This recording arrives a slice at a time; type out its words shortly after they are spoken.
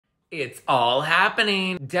It's all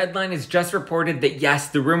happening. Deadline has just reported that yes,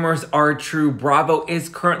 the rumors are true. Bravo is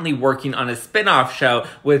currently working on a spin-off show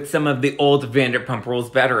with some of the old Vanderpump Rules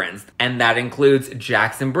veterans. And that includes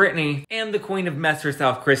Jackson Brittany. And the queen of mess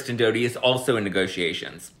herself, Kristen Doute, is also in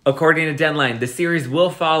negotiations. According to Deadline, the series will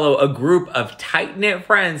follow a group of tight-knit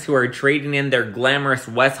friends who are trading in their glamorous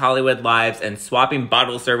West Hollywood lives and swapping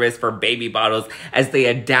bottle service for baby bottles as they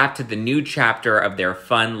adapt to the new chapter of their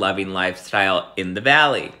fun-loving lifestyle in the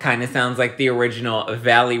Valley. Kinda sounds like the original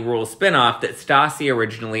Valley Rule spinoff that Stassi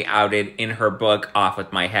originally outed in her book Off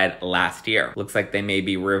With My Head last year. Looks like they may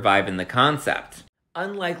be reviving the concept.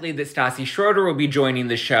 Unlikely that Stassi Schroeder will be joining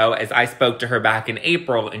the show, as I spoke to her back in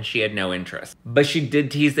April and she had no interest. But she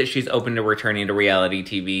did tease that she's open to returning to reality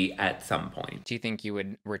TV at some point. Do you think you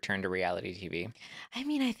would return to reality TV? I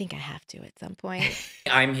mean, I think I have to at some point.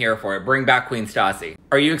 I'm here for it. Bring back Queen Stassi.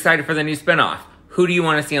 Are you excited for the new spinoff? Who do you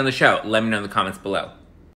want to see on the show? Let me know in the comments below.